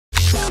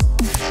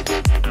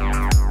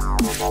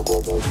I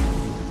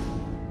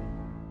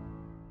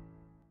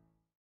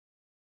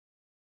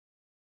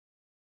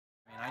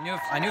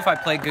knew if I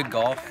played good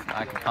golf,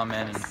 I could come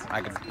in and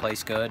I could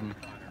place good, and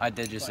I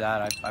did just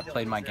that. I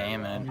played my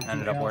game and it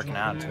ended up working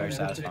out. It's very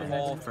satisfying. The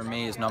hole for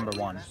me is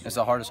 #1. It's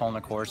the hardest hole in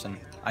the course, and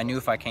I knew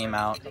if I came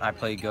out, I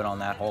played good on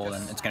that hole,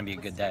 and it's going to be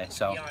a good day.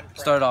 So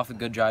started off a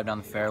good drive down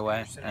the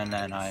fairway, and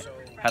then I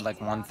had like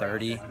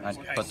 130. I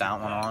put that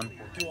one on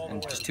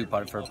and just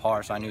 2-putted for a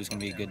par, so I knew it was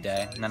going to be a good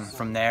day. And then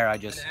from there, I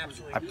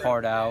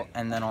parred out,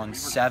 and then on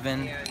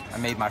 7, I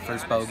made my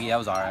first bogey. That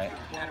was all right.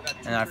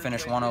 And then I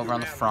finished 1 over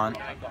on the front,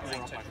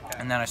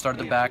 and then I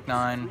started the back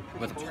 9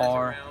 with a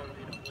par.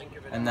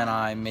 And then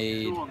I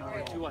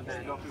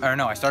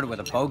started with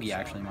a bogey,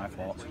 actually, my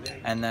fault.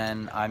 And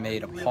then I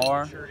made a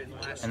par,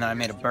 and then I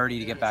made a birdie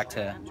to get back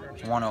to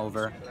 1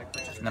 over.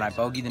 And then I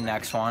bogeyed the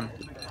next one.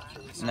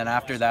 And then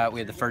after that, we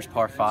had the first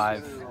par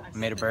 5. I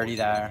made a birdie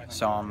there,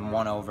 so I'm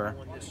 1 over.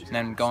 And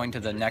then going to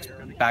the next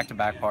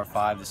back-to-back par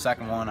 5, the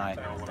second one, I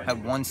had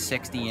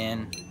 160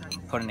 in,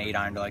 put an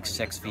 8-iron to like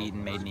 6 feet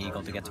and made an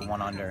eagle to get to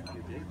 1 under.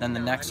 Then the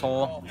next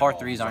hole, par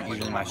 3s aren't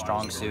usually my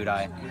strong suit.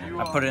 I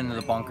put it into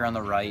the bunker on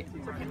the right.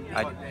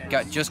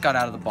 I just got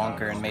out of the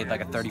bunker and made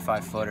like a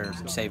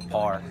 35-footer, save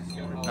par.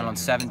 Then on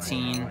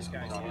 17,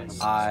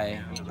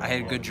 I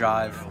hit a good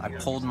drive. I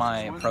pulled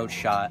my approach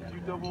shot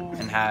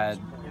and had,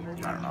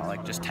 I don't know,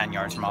 like just 10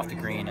 yards from off the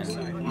green,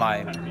 and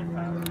my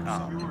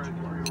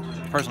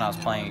the person I was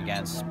playing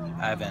against,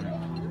 Evan,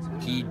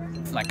 he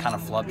like kind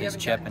of flubbed his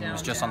chip and it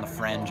was just on the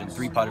fringe and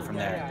 3-putted from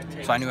there.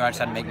 So I knew I just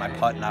had to make my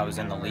putt and I was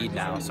in the lead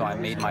now, so I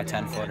made my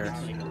 10-footer.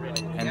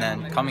 And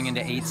then coming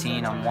into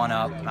 18, I'm 1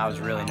 up, and I was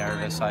really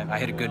nervous. I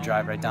hit a good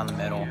drive right down the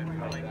middle.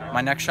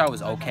 My next shot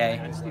was okay.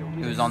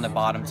 It was on the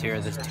bottom tier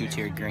of this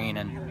 2-tiered green,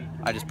 and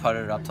I just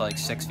putted it up to like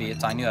 6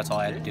 feet. So I knew that's all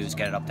I had to do was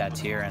get it up that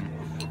tier, and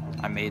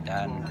I made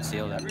that and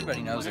sealed it.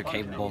 Everybody knows they're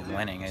capable of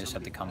winning. They just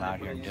have to come out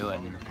here and do it.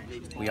 And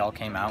we all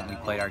came out and we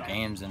played our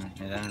games, and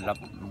it ended up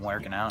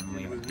working out, and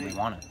we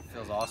won it. It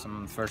feels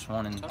awesome. First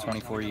one in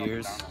 24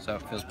 years, so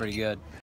it feels pretty good.